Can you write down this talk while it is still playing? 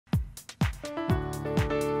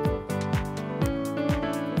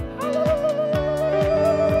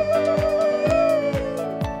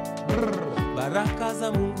Baraka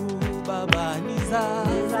za Mungu Baba ni za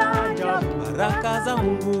ajabu. Baraka za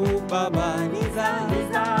Mungu Baba ni za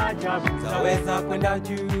ajabu. Zaweza kwenda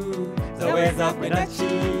juu, zaweza kwenda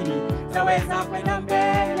chini, zaweza kwenda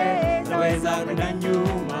mbele, zaweza kwenda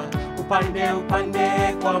nyuma, upande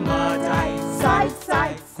upande kwa matai.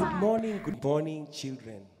 Good morning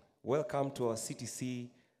children. Welcome to our CTC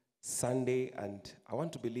Sunday, and I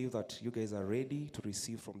want to believe that you guys are ready to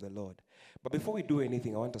receive from the Lord. But before we do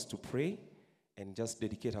anything, I want us to pray and just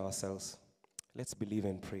dedicate ourselves. Let's believe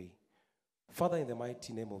and pray. Father, in the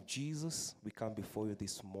mighty name of Jesus, we come before you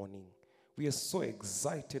this morning. We are so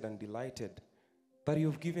excited and delighted that you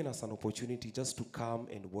have given us an opportunity just to come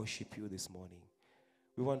and worship you this morning.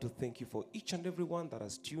 We want to thank you for each and every one that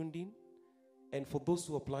has tuned in, and for those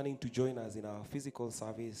who are planning to join us in our physical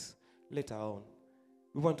service later on.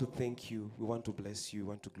 We want to thank you, we want to bless you, we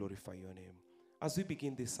want to glorify your name. As we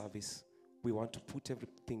begin this service, we want to put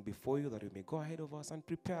everything before you that you may go ahead of us and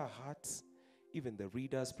prepare our hearts. Even the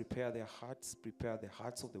readers, prepare their hearts, prepare the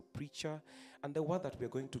hearts of the preacher, and the word that we are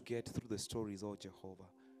going to get through the stories, oh Jehovah.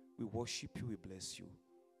 We worship you, we bless you.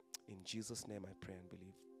 In Jesus' name I pray and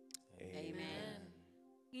believe. Amen.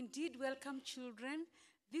 Indeed, welcome children.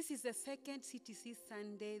 This is the second CTC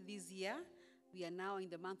Sunday this year. We are now in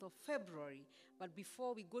the month of February. But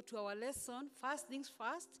before we go to our lesson, first things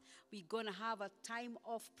first, we're going to have a time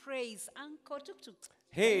of praise. Uncle Tuk Tuk,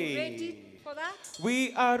 hey, are you ready for that?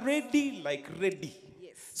 We are ready, like ready.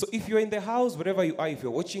 Yes. So if you're in the house, wherever you are, if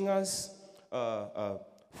you're watching us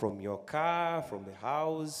from your car, from the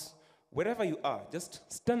house, wherever you are, just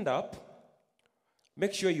stand up.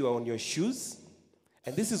 Make sure you are on your shoes.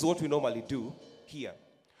 And this is what we normally do here.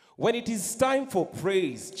 When it is time for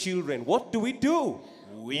praise, children, what do?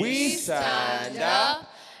 We stand up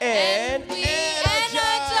and we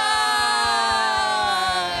energize.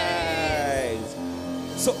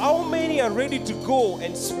 So how many are ready to go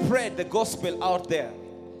and spread the gospel out there?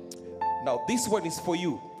 Now this one is for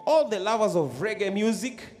you. All the lovers of reggae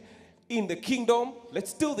music in the kingdom,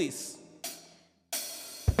 let's do this.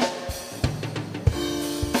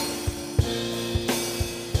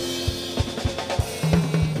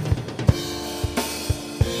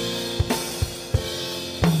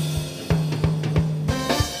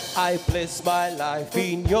 I place my life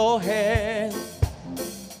in your hand.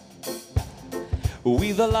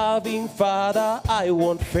 With a loving Father, I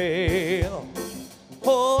won't fail.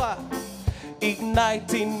 Oh,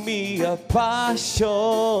 igniting me a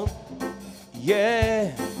passion,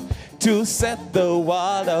 yeah, to set the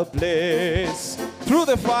world ablaze. Through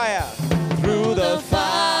the fire, through the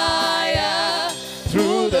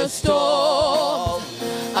storm,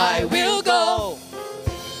 I will go.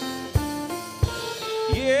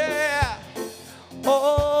 Yeah,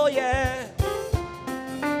 oh yeah.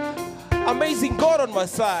 Amazing God on my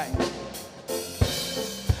side.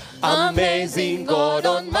 Amazing God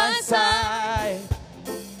on my side.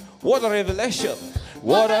 What a revelation.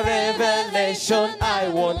 What a revelation, I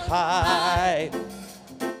won't hide.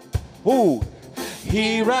 Ooh,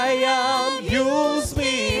 here I am, use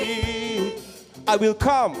me. I will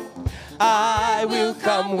come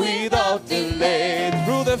without delay.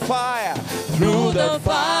 Through the fire,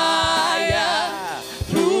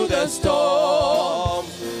 through the storm,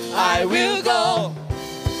 I will go.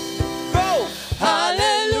 Go!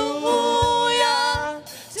 Hallelujah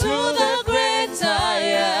to the great I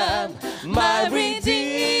am, my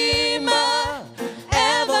Redeemer,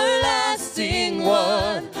 everlasting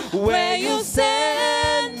one. Where you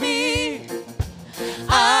send me,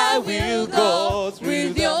 I will go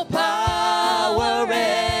with your power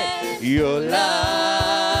and your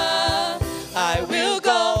love. I will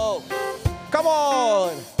go. Come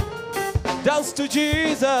on. Dance to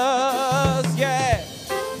Jesus, yeah.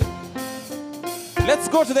 Let's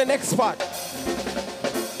go to the next part.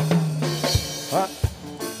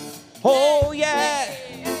 Oh yeah.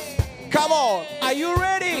 Come on. Are you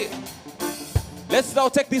ready? Let's now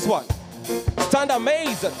take this one. Stand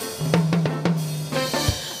amazed.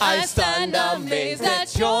 I stand amazed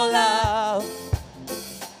at your love.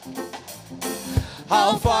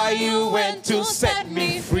 How far you went to set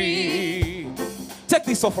me free. Take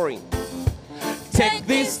this offering. Take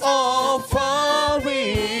this offering.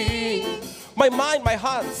 My mind, my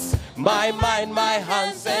hands. My mind, my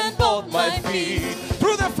hands, and both my feet.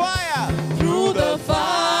 Through the fire. Through the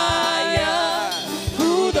fire.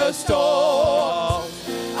 Through the storm,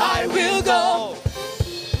 I will go.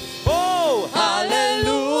 Oh,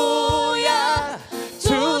 hallelujah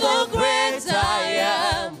to the great I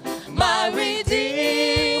am, my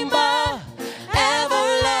Redeemer,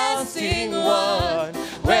 everlasting one.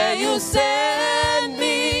 Where you send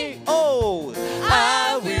me, oh,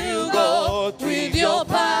 I will go with your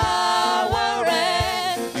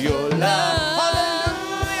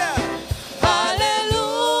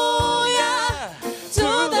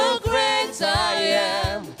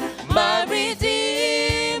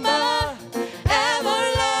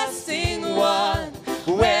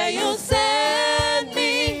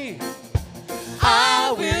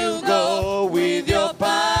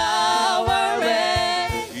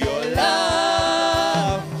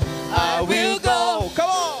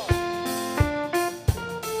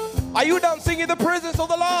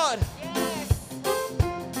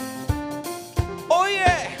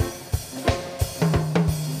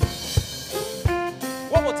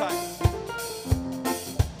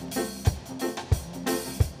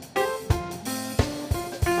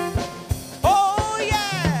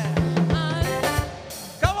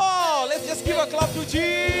a clap to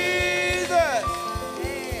Jesus.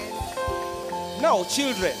 Now,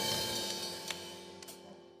 children,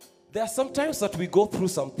 there are some times that we go through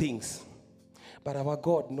some things, but our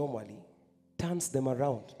God normally turns them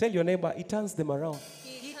around. Tell your neighbor, He turns them around.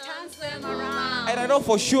 He turns them around. And I know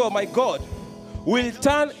for sure my God will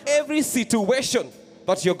turn every situation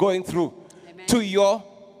that you're going through to your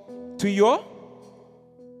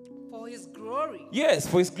for His glory. yes,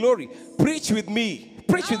 for His glory. Preach with me.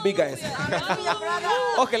 Preach with me, guys.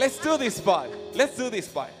 Okay, let's do this part. Let's do this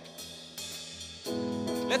part.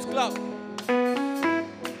 Let's clap.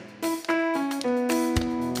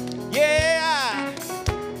 Yeah.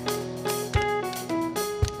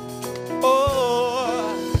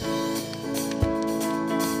 Oh.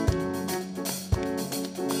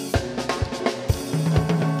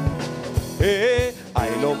 Hey, I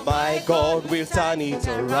know my God will turn it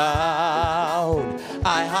around.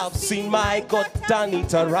 I have seen my God turn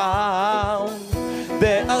it around.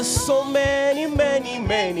 There are so many, many,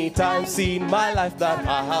 many times in my life that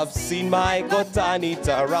I have seen my God turn it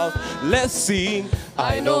around. Let's sing.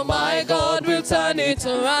 I know my God will turn it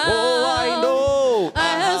around. Oh, I know.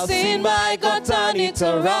 I have seen my God turn it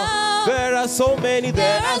around. There are so many,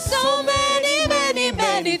 There are so many, many,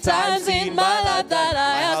 many times in my life that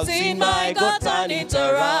I have seen my God turn it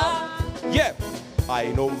around. Yeah. I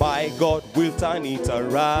know my God will turn it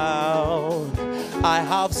around. I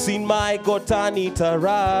have seen my God turn it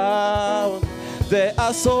around. There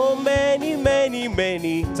are so many, many,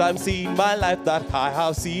 many times in my life that I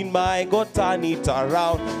have seen my God turn it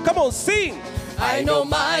around. Come on, sing. I know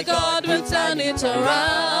my God will turn it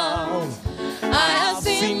around. I have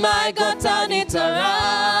seen my God turn it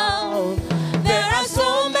around. There are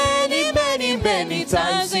so many, many, many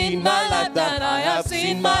times in my life that I have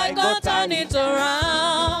seen my God turn it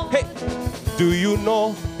around. Hey, do you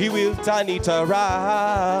know He will turn it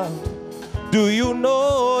around? Do you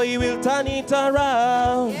know He will turn it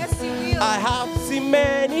around? Yes, He will. I have seen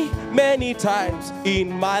many, many times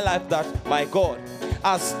in my life that my God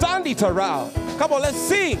has turned it around. Come on, let's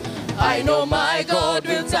sing. I know my God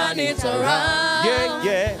will turn it around. Yeah,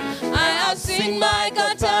 yeah. I have seen my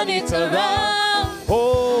God turn it around.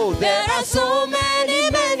 Oh, There are so many,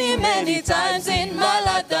 many, many times in my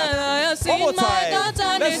life that I have one more seen my God time.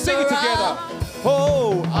 turn Let's it sing it together. around.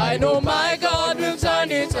 Oh, I know my God will turn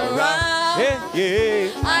it around. yeah,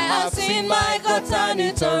 yeah. I have seen my God turn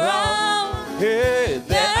it around. Yeah.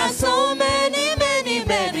 There are so many, many,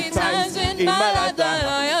 many times in my life that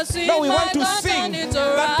I have seen Now we my want to God sing turn it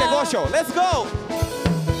that around. kegosho. Let's go.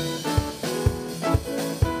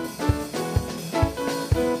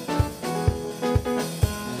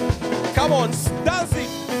 Come on, dance it.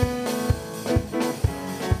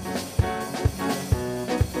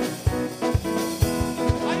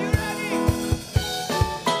 Are you ready?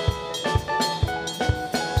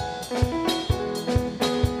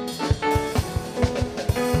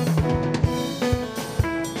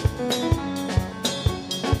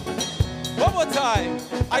 One more time.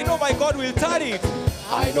 I know my God will turn it.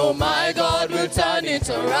 I know my God will turn it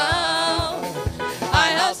around. I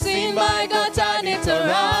have seen my God turn it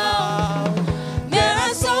around. There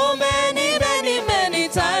are so many, many, many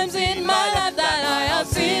times in my life that I have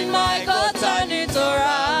seen my God turn it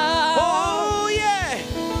around. Oh, yeah.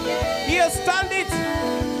 He has turned it.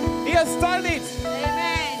 He has turned it.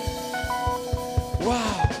 Amen.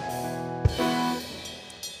 Wow.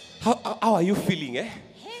 How are you feeling, eh?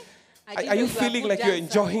 I Are didn't are know you a feeling good like you're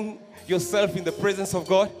dancer. enjoying yourself in the presence of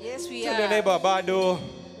God? Yes, we Tell your are. neighbor, Bado.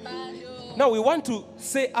 Now we want to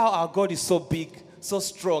say how our God is so big, so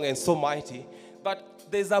strong, and so mighty. But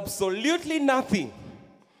there's absolutely nothing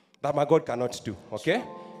that my God cannot do. Okay?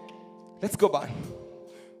 Let's go back.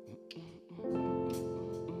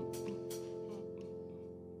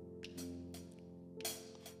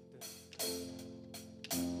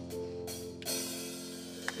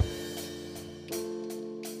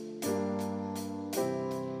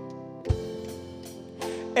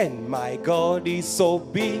 And my God is so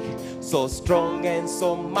big, so strong and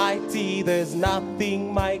so mighty. There's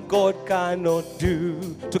nothing my God cannot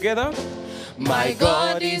do. Together. My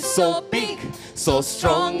God is so big, so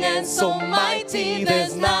strong and so mighty.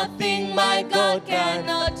 There's nothing my God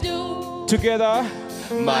cannot do. Together.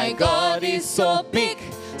 My God is so big,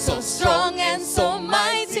 so strong and so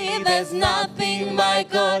mighty. There's nothing my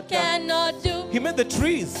God cannot do. He made the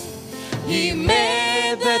trees. He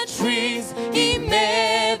made the trees, He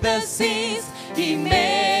made the seas, He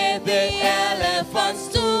made the elephants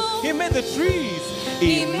too. He made the trees.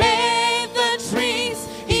 He made the trees,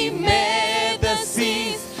 He made the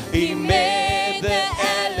seas, He made the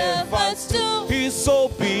elephants too. He's so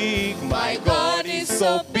big. My God is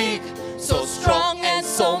so big, so strong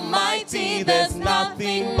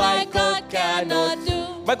nothing my God cannot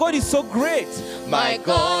do. My God is so great. My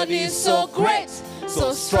God is so great,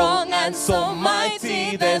 so strong and so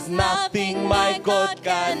mighty. There's nothing my God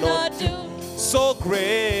cannot do. So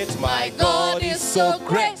great. My God is so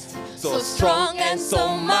great, so strong and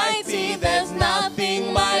so mighty. There's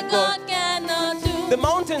nothing my God cannot do. The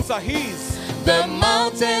mountains are His. The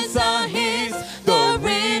mountains are His, the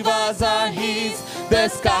rivers are His, the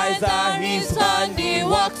skies are His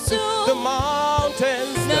handiwork too. The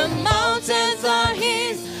mountains are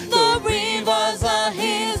His, the rivers are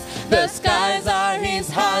His, the skies are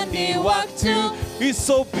His handiwork too. He's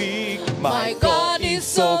so big. My God is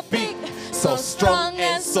so big, so strong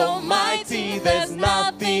and so mighty. There's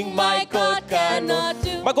nothing my God cannot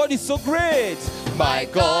do. My God is so great. My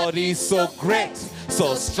God is so great,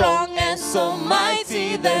 so strong and so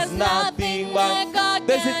mighty. There's nothing my God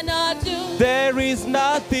cannot do. There is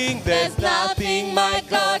nothing. There's nothing my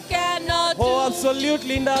God cannot do. Oh,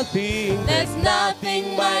 absolutely nothing. There's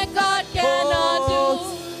nothing my God cannot do.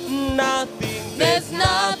 Oh, nothing. There's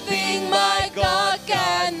nothing my God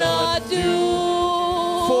cannot do.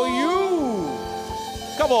 For you.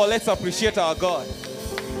 Come on, let's appreciate our God.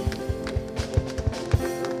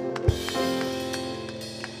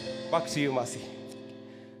 Back to you, Mercy.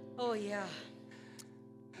 Oh, yeah.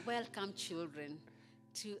 Welcome, children,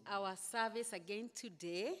 to our service again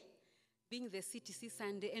today, being the CTC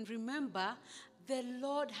Sunday. And remember, the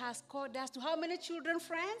Lord has called us to how many children,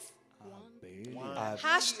 friends? A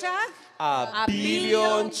Hashtag A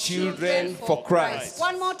billion children for Christ.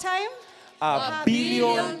 One more time. A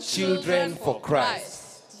billion children for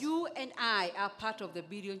Christ. You and I are part of the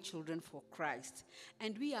billion children for Christ.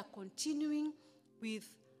 And we are continuing with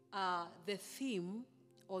the theme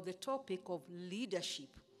or the topic of leadership,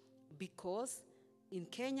 because in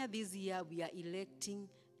Kenya this year we are electing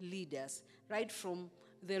leaders, right from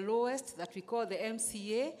the lowest that we call the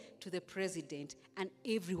MCA to the president, and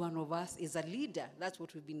every one of us is a leader. That's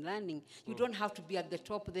what we've been learning. You don't have to be at the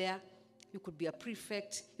top there. You could be a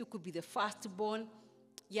prefect, you could be the firstborn,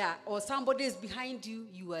 yeah, or somebody is behind you,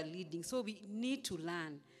 you are leading. So we need to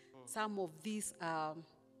learn some of these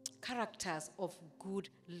characters of good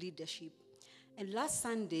leadership. And last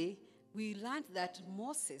Sunday, we learned that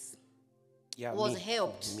Moses was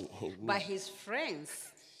helped by his friends.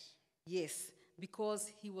 Yes,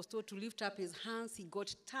 because he was told to lift up his hands, he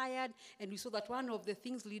got tired, and we saw that one of the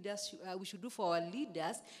things leaders we should do for our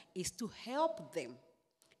leaders is to help them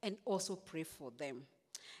and also pray for them.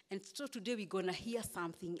 And so today we're going to hear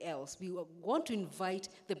something else. We want to invite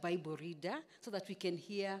the Bible reader so that we can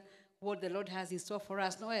hear what the Lord has in store for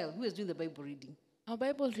us. Noel, who is doing the Bible reading? Our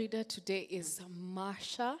Bible reader today is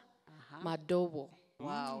Marsha Madowo.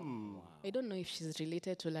 Wow. I don't know if she's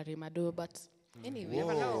related to Larry Madowo, but anyway.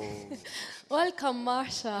 Never know. Welcome,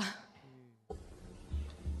 Marsha.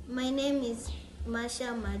 My name is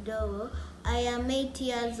Marsha Madowo. I am 8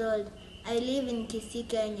 years old. I live in Kisii,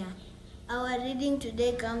 Kenya. Our reading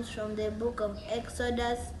today comes from the book of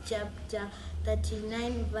Exodus, chapter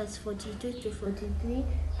 39, verse 42 to 43,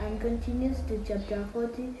 and continues to chapter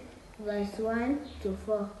 40, verse 1 to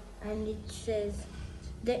 4. And it says,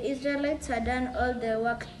 the Israelites had done all their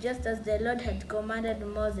work just as the Lord had commanded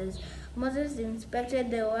Moses. Moses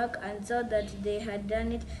inspected the work and saw that they had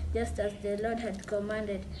done it just as the Lord had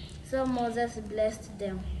commanded. So Moses blessed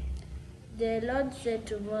them. The Lord said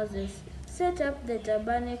to Moses, set up the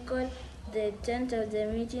tabernacle, the tent of the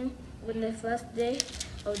meeting, on the first day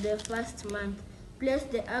of the first month. Place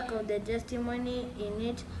the ark of the testimony in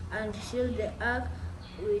it and shield the ark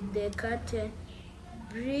with the curtain.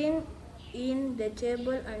 Bring in the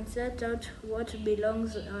table and set out what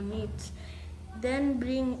belongs on it. Then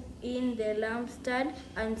bring in the lampstand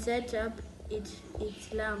and set up its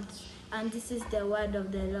lamps. And this is the word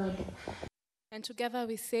of the Lord. And together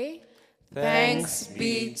we say, Thanks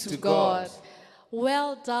be to God.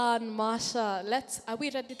 Well done, Marsha. Are we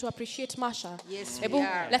ready to appreciate Marsha? Yes, Ebu, we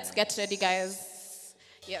are. let's get ready, guys.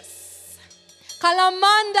 Yes.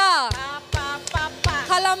 Kalamanda.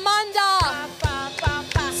 Kalamanda.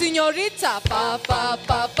 Signorita. Pa, pa,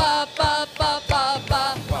 pa, pa, pa, pa, pa,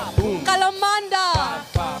 pa. Kalamanda.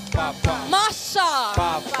 Marsha.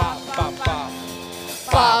 Pa, pa, pa, pa.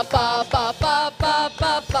 Pa, pa, pa, pa, pa,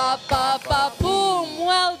 pa, pa, pa, pa. Boom.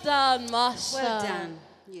 Well done, Marsha. Well done.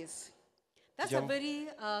 Yes. That's a very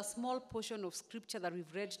small portion of scripture that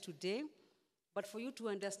we've read today. But for you to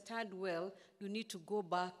understand well, you need to go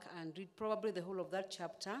back and read probably the whole of that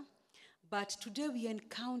chapter. But today we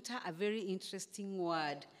encounter a very interesting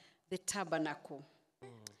word, the tabernacle.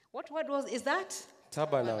 What word is that?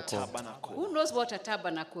 Tabernacle. Who knows what a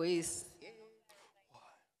tabernacle is?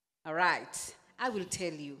 All right, I will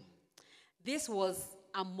tell you. This was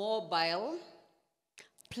a mobile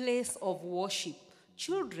place of worship.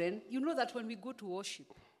 Children, you know that when we go to worship,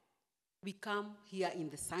 we come here in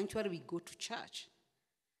the sanctuary, we go to church.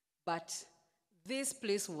 But this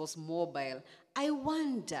place was mobile. I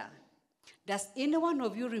wonder, does any one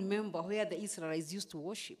of you remember where the Israelites used to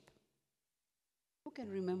worship? Who can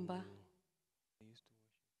remember?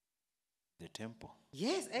 The temple.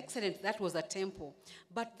 Yes, excellent. That was a temple.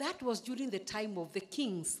 But that was during the time of the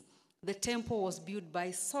kings. The temple was built by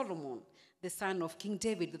Solomon, the son of King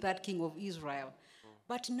David, the third king of Israel.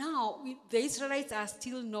 But now, the Israelites are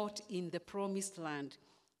still not in the promised land.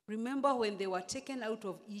 Remember when they were taken out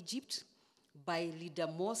of Egypt by leader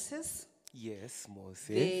Moses? Yes, Moses.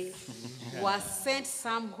 They were sent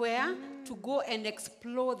somewhere to go and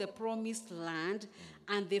explore the promised land,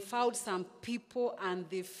 and they found some people and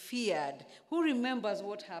they feared. Who remembers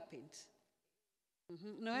what happened?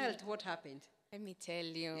 Noel, what happened? Let me tell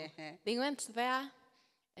you. Uh-huh. They went there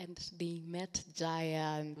and they met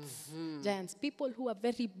giants. Giants, people who are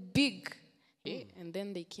very big. Okay? And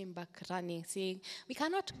then they came back running, saying, "We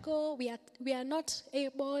cannot go, we are not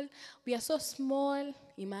able, we are so small."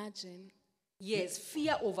 Imagine. Yes,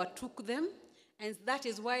 fear overtook them, and that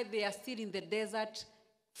is why they are still in the desert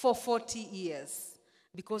for 40 years.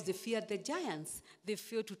 Because they feared the giants. They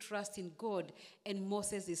failed to trust in God, and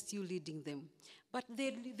Moses is still leading them. But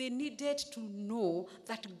they needed to know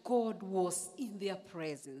that God was in their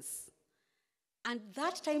presence. And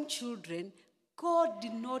that time, children, God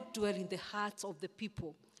did not dwell in the hearts of the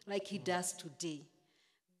people like he does today.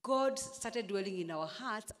 God started dwelling in our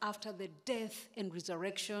hearts after the death and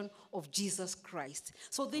resurrection of Jesus Christ.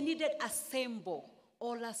 So they needed a symbol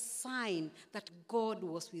or a sign that God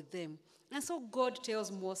was with them. And so God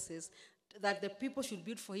tells Moses that the people should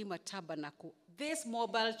build for him a tabernacle, this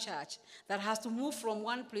mobile church that has to move from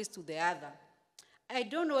one place to the other. I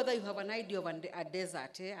don't know whether you have an idea of a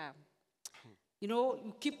desert. You know,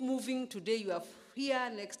 you keep moving. Today you are here,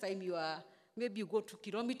 next time maybe you go 2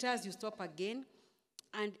 kilometers, you stop again.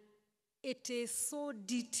 And it is so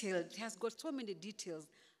detailed. It has got so many details.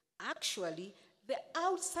 Actually, the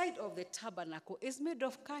outside of the tabernacle is made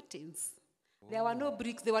of curtains. There were no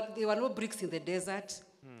bricks. There were no bricks in the desert.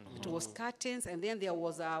 It was curtains, and then there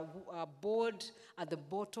was a board at the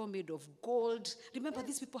bottom made of gold. Remember,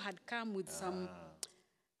 these people had come with some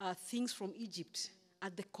things from Egypt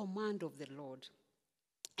at the command of the Lord.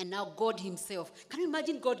 And now God himself. Can you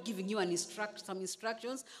imagine God giving you some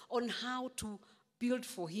instructions on how to build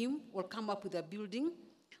for him or come up with a building?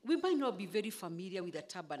 We might not be very familiar with a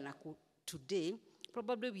tabernacle today.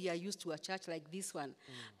 Probably we are used to a church like this one.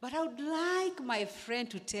 But I would like my friend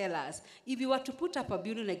to tell us, if you were to put up a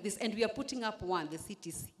building like this, and we are putting up one, the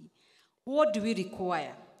CTC, what do we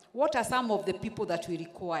require? What are some of the people that we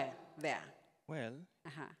require there? Well,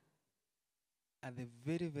 at the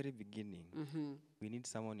very, very beginning, we need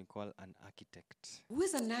someone you call an architect. Who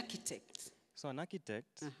is an architect? So an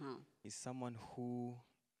architect is someone who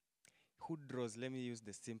draws, let me use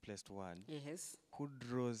the simplest word. Yes. Who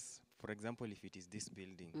draws, for example, if it is this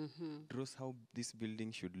building, draws how this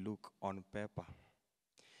building should look on paper.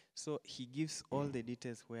 So he gives all the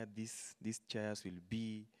details where these chairs will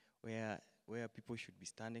be, where people should be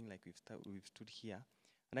standing, like we've stood here.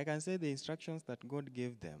 And I can say the instructions that God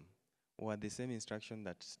gave them were the same instructions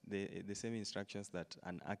that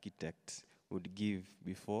an architect would give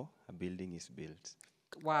before a building is built.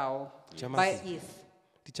 Wow. Yes.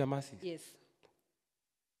 Teacher Mercy. Yes.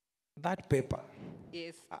 That paper.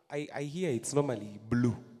 Yes. I hear it's normally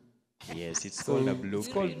blue. Yes, it's called a blueprint.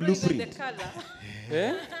 It's called blueprint. The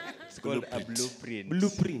color. It's called a blueprint.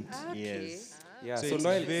 Blueprint. Okay. Yes. Yeah, So so it's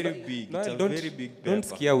Noel, very big. Noel, It's a very big paper. Don't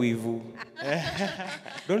scare Wivu.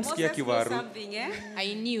 Don't scare Moses knows Kiwaru. something, eh?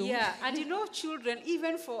 I knew. Yeah, and you know, children,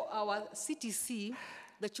 even for our CTC,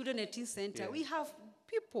 the Children and Teen Center, we have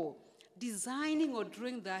people designing or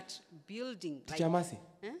drawing that building. Teacher Mercy,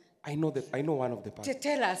 I know one of the pastors.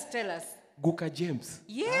 Tell us. Guka James.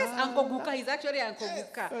 Yes, Uncle Guka is actually Uncle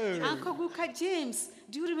Guka. Uncle Guka James.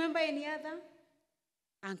 Do you remember any other?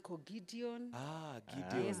 Uncle Gideon.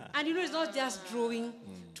 Gideon. Yes. And you know, it's not just drawing.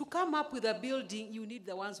 To come up with a building, you need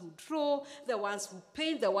the ones who draw, the ones who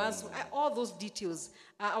paint, the ones who, all those details.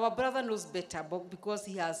 Our brother knows better because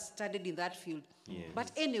he has studied in that field. Yes.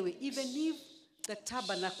 But anyway, even if the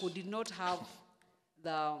tabernacle did not have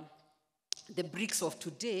the bricks of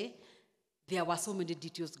today, there were so many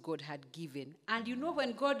details God had given. And you know,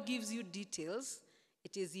 when God gives you details,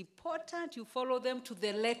 it is important you follow them to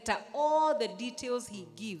the letter. All the details he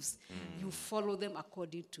gives, you follow them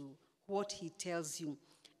according to what he tells you.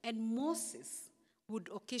 And Moses would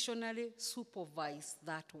occasionally supervise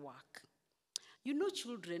that work. You know,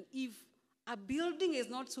 children, if A building is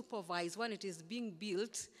not supervised when it is being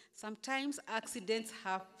built. Sometimes accidents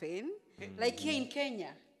happen, like here in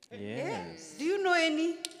Kenya. Yes. Do you know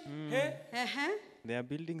any? There are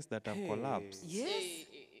buildings that have collapsed Yes.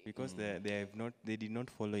 because they did not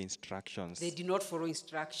follow instructions. They did not follow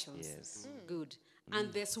instructions. Yes. Good.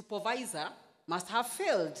 And the supervisor must have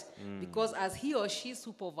failed because as he or she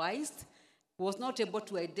supervised, was not able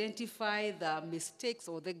to identify the mistakes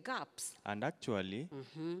or the gaps. And actually,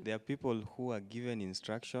 there are people who are given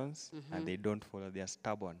instructions and they don't follow. They are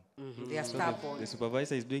stubborn. They are stubborn. The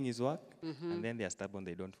supervisor is doing his work, and then they are stubborn.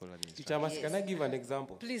 They don't follow the instructions. Teacher Mas, can I give an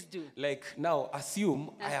example? Please do. Like now,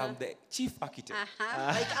 assume I am the chief architect.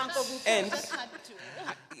 Like Uncle Bufu.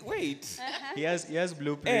 And wait, He has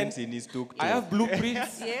blueprints in his tuk-tuk. I have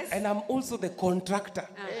blueprints, Yes. and I'm also the contractor.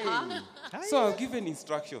 So I've given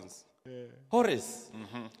instructions. Horace,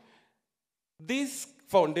 this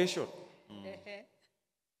foundation,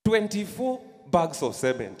 24 bags of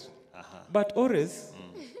cement. But Horace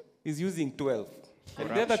is using 12. And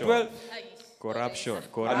the other 12, Corruption.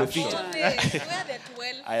 I'm a feature. Where the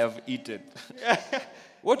 12? I have eaten.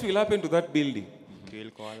 What will happen to that building? It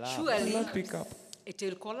will collapse. It Surely, will not pick up. it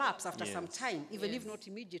will collapse after some time, even if not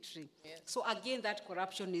immediately. So again, that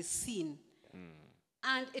corruption is seen.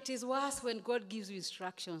 And it is worse when God gives you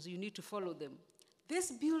instructions, you need to follow them.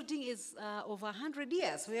 This building is over 100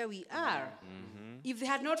 years where we are. If they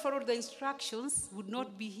had not followed the instructions, would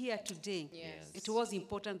not be here today. It was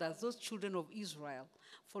important that those children of Israel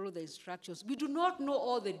follow the instructions. We do not know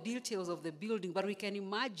all the details of the building, but we can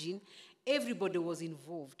imagine everybody was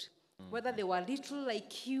involved. Whether they were little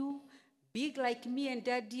like you, big like me and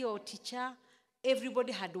daddy or teacher,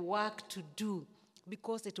 everybody had work to do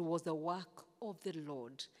because it was the work of the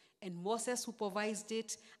Lord. And Moses supervised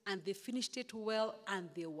it, and they finished it well, and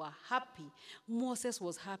they were happy. Moses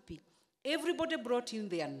was happy. Everybody brought in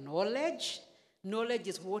their knowledge. Knowledge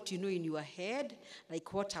is what you know in your head,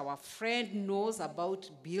 like what our friend knows about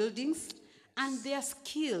buildings, and their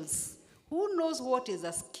skills. Who knows what is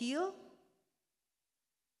a skill?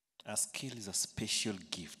 A skill is a special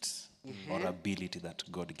gift or ability that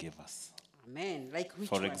God gave us. Amen. Like which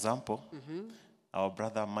For one? example, our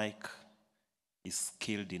brother Mike is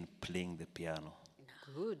skilled in playing the piano,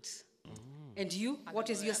 Good. And you, what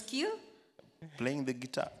is your skill? playing the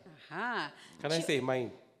guitar. Aha. Can I say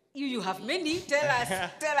mine? You have many. Tell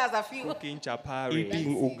us a few. Cooking chapari.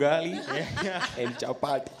 Eating ugali and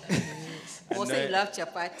chapati. Also, you love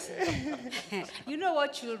chapati. You know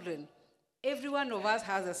what, children? Every one of us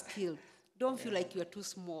has a skill. Don't feel like you are too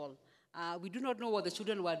small. We do not know what the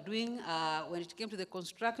children were doing when it came to the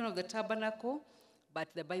construction of the tabernacle, but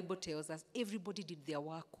the Bible tells us everybody did their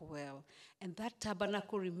work well. And that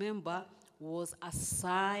tabernacle, remember, was a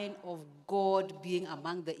sign of God being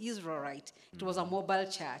among the Israelites. It was a mobile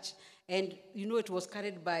church. And, you know, it was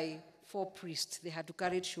carried by 4 priests. They had to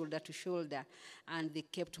carry it shoulder to shoulder, and they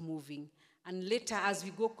kept moving. And later, as we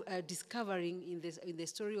go discovering in the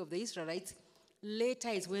story of the Israelites, later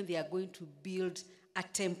is when they are going to build a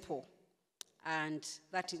temple. And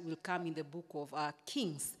that will come in the book of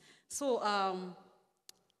Kings. So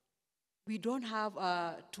we don't have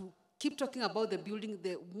to keep talking about the building.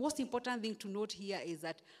 The most important thing to note here is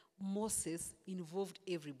that Moses involved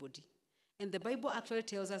everybody. And the Bible actually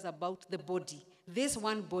tells us about the body. This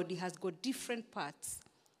one body has got different parts.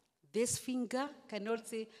 This finger cannot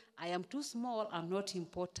say, I am too small, I'm not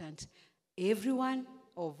important. Every one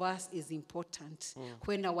of us is important.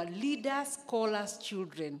 When our leaders call us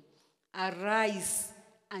children, arise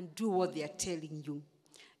and do what they are telling you.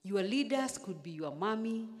 Your leaders could be your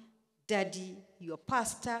mommy, daddy, your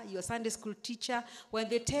pastor, your Sunday school teacher. When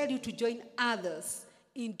they tell you to join others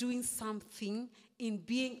in doing something, in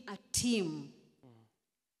being a team,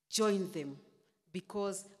 join them.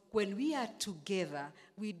 Because when we are together,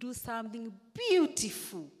 we do something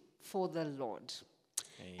beautiful for the Lord.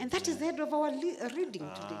 Amen. And that is the end of our reading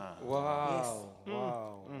today. Wow,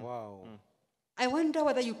 wow. I wonder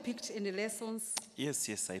whether you picked any lessons.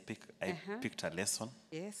 Yes, I picked a lesson.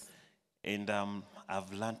 Yes. And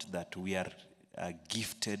I've learned that we are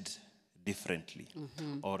gifted differently,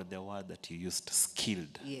 or the word that you used,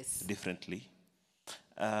 skilled, differently.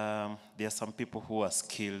 There are some people who are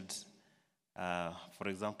skilled, for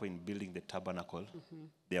example, in building the tabernacle.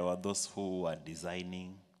 There were those who were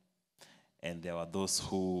designing, and there were those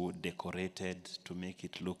who decorated to make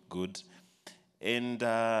it look good. And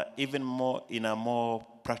even more, in a more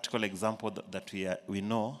practical example that we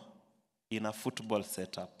know, in a football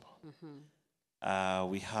setup,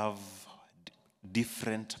 we have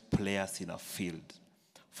different players in a field.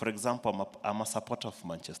 For example, I'm a supporter of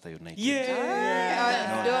Manchester United.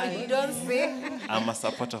 Don't Don't say. I'm a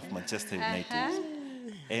supporter of Manchester United.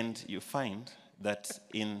 And you find that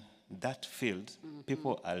in that field,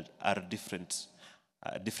 people are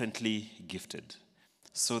differently gifted.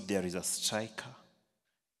 So there is a striker,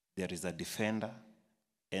 there is a defender,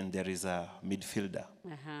 and there is a midfielder,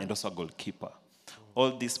 and also a goalkeeper.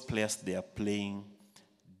 All these players, they are playing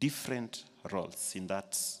different roles in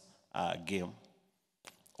that game.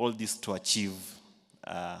 All this to achieve,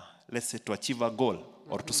 let's say, to achieve a goal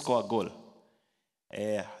or to score a goal.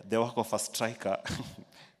 The work of a striker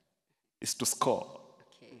is to score.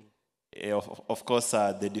 Okay. Of course,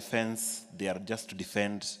 the defense, they are just to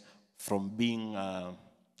defend from being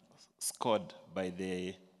scored by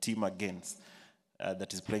the team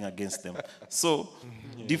that is playing against them. So,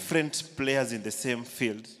 different players in the same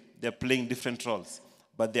field, they're playing different roles,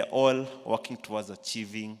 but they're all working towards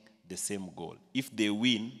achieving the same goal. If they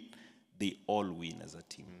win, they all win as a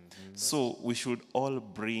team. So we should all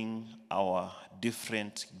bring our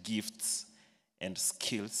different gifts and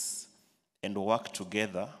skills and work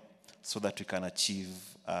together so that we can achieve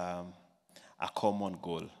a common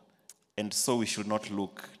goal. And so we should not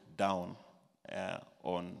look down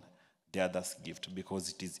on the other's gift because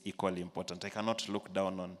it is equally important. I cannot look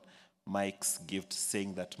down on Mike's gift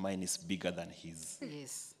saying that mine is bigger than his.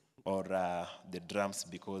 Yes. Or the drums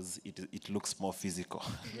because it looks more physical.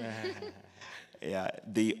 Yeah,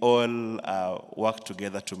 they all work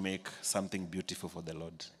together to make something beautiful for the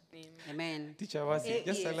Lord. Amen. Teacher Wasi,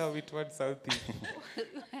 just allow me to add something.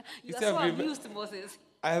 You are so amused, Moses.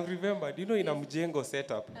 I have remembered, in a Mjengo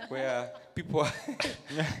setup where people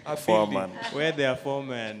are Foreman. Where they are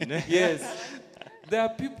foremen. Yes. There are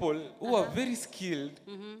people who are very skilled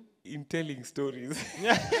in telling stories.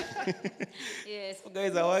 Yes. So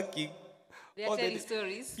guys are working. They are telling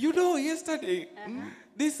stories. Yesterday,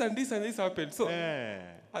 this and this and this happened. So,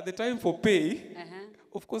 at the time for pay,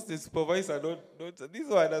 of course, the supervisor, this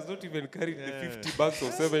one has not even carried the 50 bucks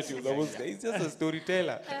or 70. He's just a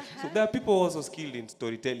storyteller. So, there are people also skilled in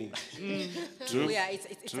storytelling. True. Yeah,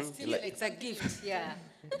 it's a gift. Yeah.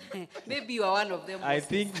 Maybe you are one of them. I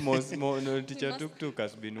think Teacher Tuk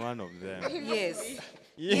has been one of them. Yes.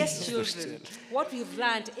 Yes, children. What we've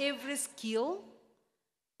learned, every skill,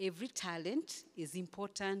 every talent is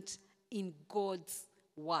important in God's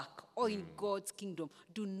work or in God's kingdom.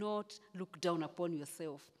 Do not look down upon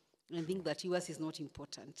yourself and think that yours is not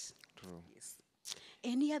important. True. Yes.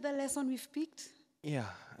 Any other lesson we've picked? Yeah,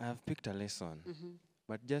 I've picked a lesson.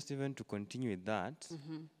 But just even to continue with that,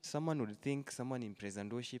 someone would think someone in praise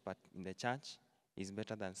and worship in the church is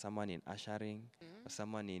better than someone in ushering or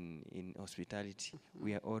someone in hospitality.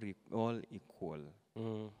 We are all equal.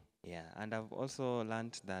 Yeah, and I've also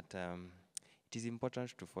learned that it is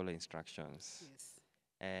important to follow instructions. Yes.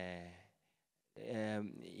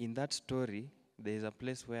 In that story, there is a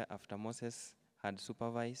place where after Moses had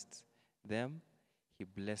supervised them, he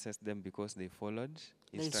blesses them because they followed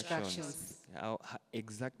instructions.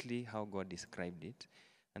 Exactly how God described it.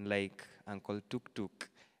 And like Uncle Tuk Tuk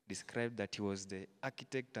described that he was the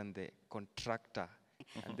architect and the contractor.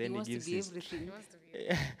 And then he gives his everything.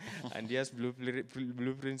 and he has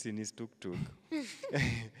blueprints in his tuk-tuk.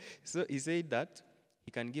 So he said that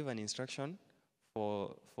he can give an instruction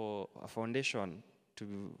for a foundation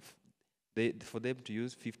for them to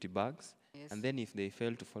use 50 bags. Yes. And then if they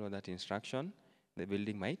fail to follow that instruction, the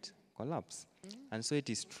building might collapse. And so it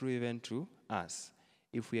is true even to us.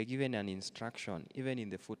 If we are given an instruction, even in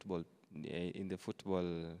the football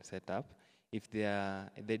setup, if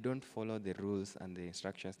they don't follow the rules and the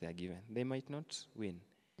instructions they are given, they might not win.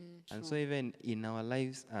 And so even in our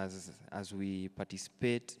lives, as we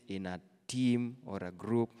participate in a team or a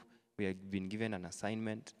group, we have been given an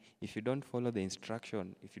assignment. If you don't follow the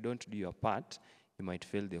instruction, if you don't do your part, you might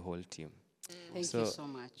fail the whole team. Thank you so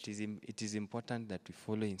much. It is important that we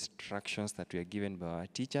follow instructions that we are given by our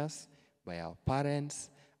teachers, by our parents,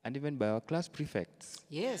 and even by our class prefects.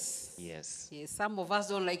 Yes. Yes. Yes. Some of us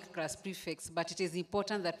don't like class prefects, but it is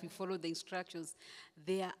important that we follow the instructions.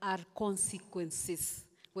 There are consequences.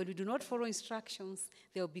 When we do not follow instructions,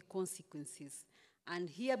 there will be consequences. And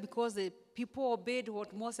here, because the people obeyed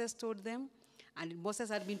what Moses told them, and Moses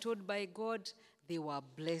had been told by God, they were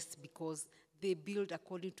blessed because they built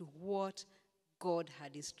according to what God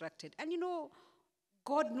had instructed. And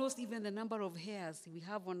God knows even the number of hairs we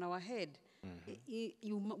have on our head.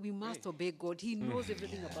 We must obey God. He knows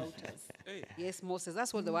everything about us. Yes, Moses,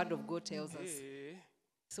 that's what the word of God tells us.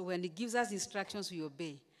 So when he gives us instructions, we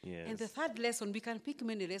obey. Yes. And the third lesson, we can pick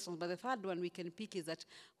many lessons, but the third one we can pick is that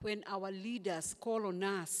when our leaders call on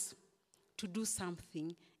us to do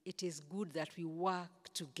something, it is good that we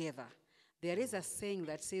work together. There is a saying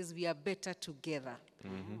that says we are better together.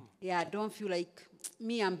 Yeah, don't feel like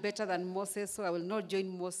me, I'm better than Moses, so I will not join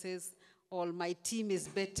Moses, or my team is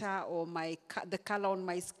better, or the color on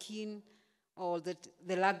my skin, or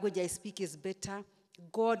the language I speak is better.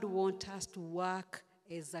 God wants us to work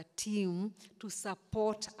as a team to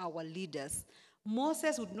support our leaders.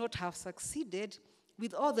 Moses would not have succeeded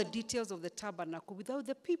with all the details of the tabernacle without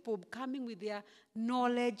the people coming with their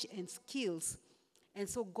knowledge and skills. And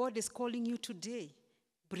so God is calling you today.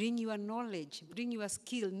 Bring your knowledge, bring your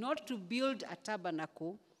skill, not to build a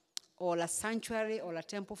tabernacle or a sanctuary or a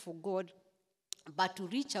temple for God, but to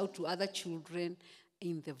reach out to other children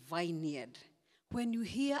in the vineyard. When you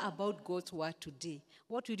hear about God's word today,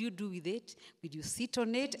 what will you do with it? Will you sit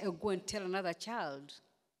on it or go and tell another child?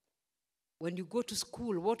 When you go to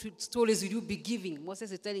school, what stories will you be giving?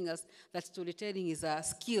 Moses is telling us that storytelling is a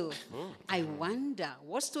skill. I wonder,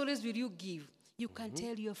 what stories will you give? You can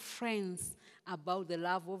tell your friends about the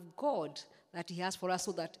love of God that he has for us,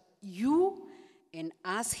 so that you and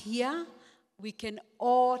us here, we can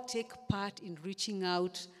all take part in reaching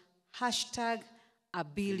out. #1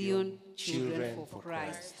 billion children for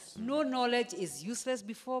Christ. No knowledge is useless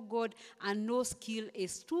before God, and no skill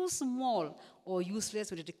is too small or useless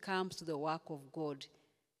when it comes to the work of God.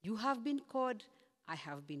 You have been called, I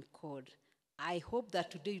have been called. I hope that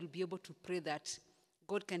today you'll be able to pray that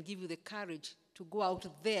God can give you the courage to go out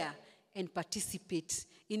there and participate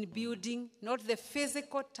in building not the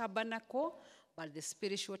physical tabernacle, but the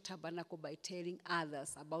spiritual tabernacle, by telling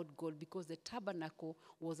others about God, because the tabernacle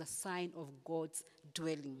was a sign of God's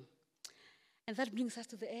dwelling. And that brings us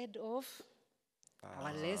to the end of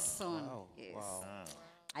our lesson. Yes.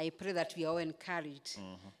 I pray that we are all encouraged.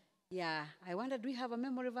 Yeah, I wonder, do we have a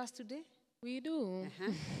memory verse today? We do.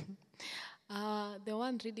 The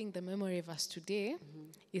one reading the memory verse today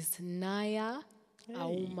is Naya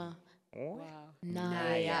Auma. Wow.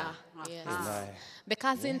 Naya. Yes. The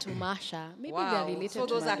cousin to Masha. Maybe they are related so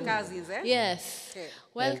to those are Madu. cousins, eh? Yes. Okay.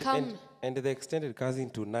 Welcome. And the extended cousin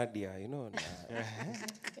to Nadia, you know.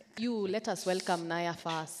 You, let us welcome Naya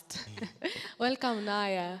first. Welcome,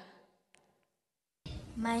 Naya.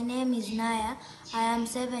 My name is Naya. I am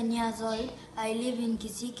 7 years old. I live in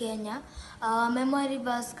Kisii, Kenya. Our memory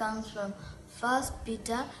verse comes from 1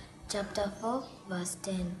 Peter chapter 4, verse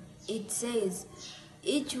 10. It says,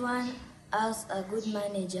 each one, as a good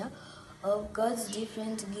manager of God's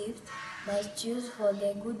different gifts, must choose for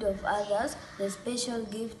the good of others the special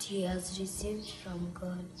gift he has received from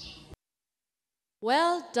God.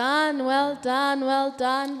 Well done, well done, well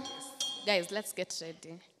done. Guys, let's get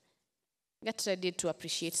ready. Get ready to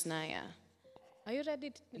appreciate Naya. Are you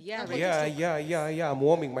ready? Yeah. I'm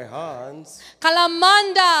warming my hands.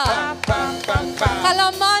 Kalamanda!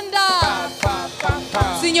 Kalamanda!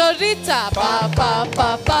 Signorita!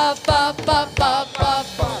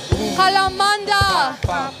 Kalamanda!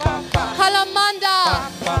 Kalamanda!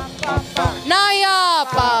 Naya!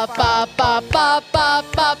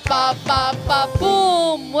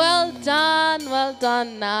 Boom! Well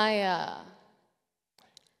done, Naya.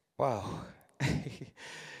 Wow.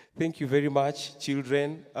 Thank you very much,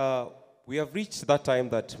 children. We have reached that time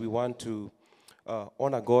that we want to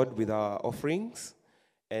honor God with our offerings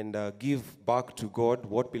and give back to God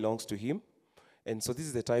what belongs to him. And so this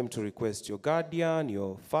is the time to request your guardian,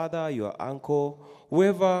 your father, your uncle,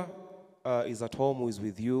 whoever is at home, who is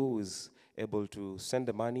with you, who is able to send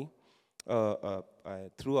the money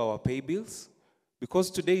through our pay bills.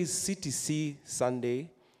 Because today is CTC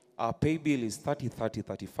Sunday, our pay bill is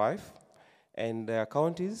 30/30/35. And the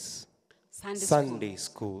account is Sunday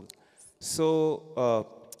School. So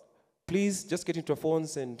please just get into your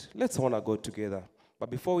phones and let's honor God together. But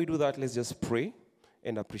before we do that, let's just pray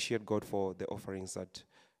and appreciate God for the offerings that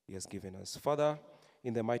he has given us. Father,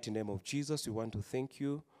 in the mighty name of Jesus, we want to thank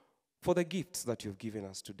you for the gifts that you've given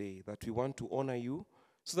us today, that we want to honor you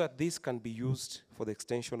so that this can be used for the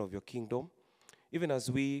extension of your kingdom. Even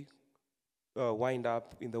as we wind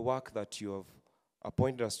up in the work that you have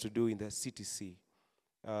appointed us to do in the CTC.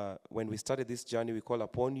 When we started this journey, we call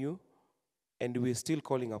upon you, and we're still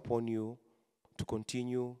calling upon you to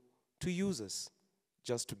continue to use us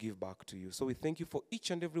just to give back to you. So we thank you for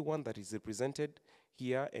each and every one that is represented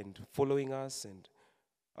here and following us and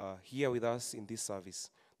here with us in this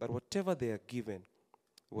service, that whatever they are given,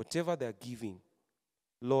 whatever they are giving,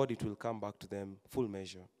 Lord, it will come back to them full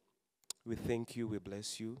measure. We thank you, we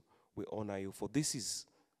bless you, we honor you, for this is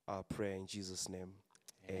our prayer in Jesus' name.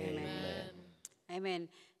 Amen. Amen.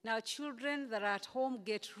 Now, children that are at home,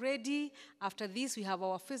 get ready. After this, we have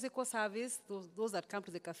our physical service, those that come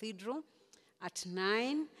to the cathedral, at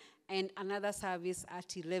 9, and another service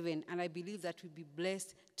at 11. And I believe that we'll be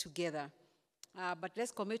blessed together. But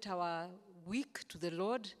let's commit our week to the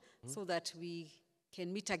Lord so that we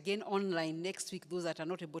can meet again online next week, those that are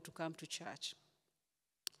not able to come to church.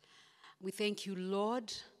 We thank you,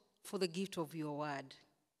 Lord, for the gift of your word.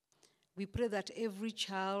 We pray that every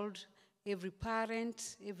child, every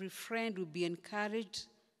parent, every friend will be encouraged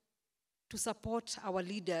to support our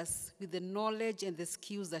leaders with the knowledge and the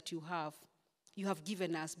skills that you have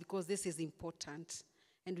given us, because this is important.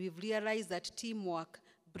 And we've realized that teamwork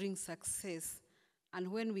brings success. And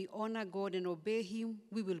when we honor God and obey him,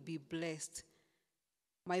 we will be blessed.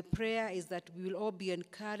 My prayer is that we will all be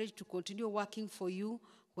encouraged to continue working for you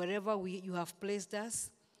wherever you have placed us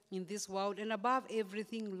in this world. And above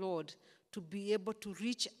everything, Lord, to be able to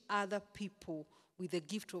reach other people with the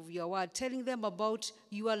gift of your word, telling them about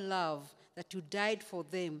your love, that you died for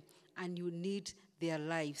them and you need their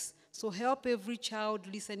lives. So help every child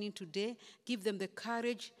listening today, give them the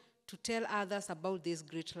courage to tell others about this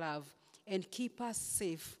great love, and keep us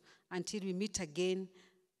safe until we meet again.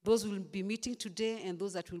 Those who will be meeting today and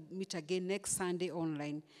those that will meet again next Sunday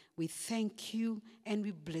online. We thank you and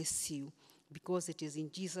we bless you, because it is in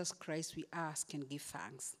Jesus Christ we ask and give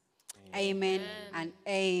thanks. Amen, and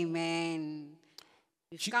amen.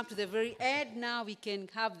 We've come to the very end. Now we can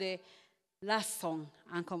have the last song,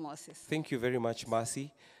 Uncle Moses. Thank you very much,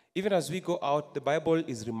 Mercy. Even as we go out, the Bible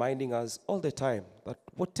is reminding us all the time that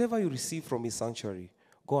whatever you receive from his sanctuary,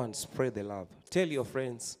 go and spread the love. Tell your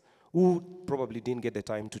friends who probably didn't get the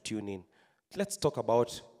time to tune in. Let's talk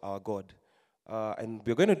about our God. And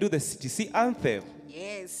we're going to do the CTC anthem.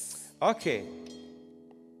 Yes. Okay.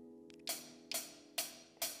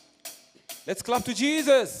 Let's clap to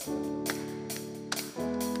Jesus.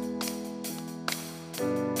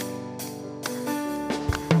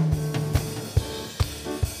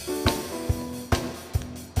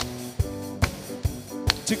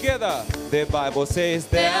 Together, the Bible says,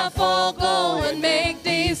 therefore go and make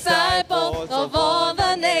disciples of all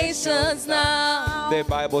the nations now. The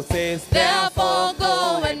Bible says, therefore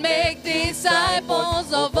go and make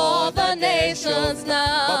disciples of all the nations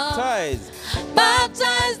now.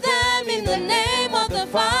 Baptize them in the name of the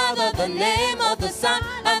Father, the name of the Son,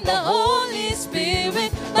 and the Holy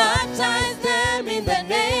Spirit. Baptize them in the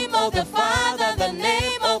name of the Father, the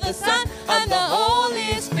name of the Son, and the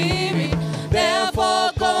Holy Spirit.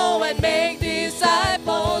 Therefore go and make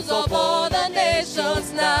disciples of all the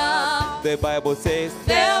nations now. The Bible says,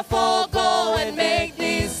 therefore go and make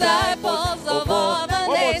disciples of all the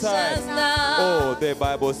nations now. Oh, the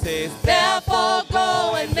Bible says, therefore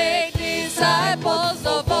go and make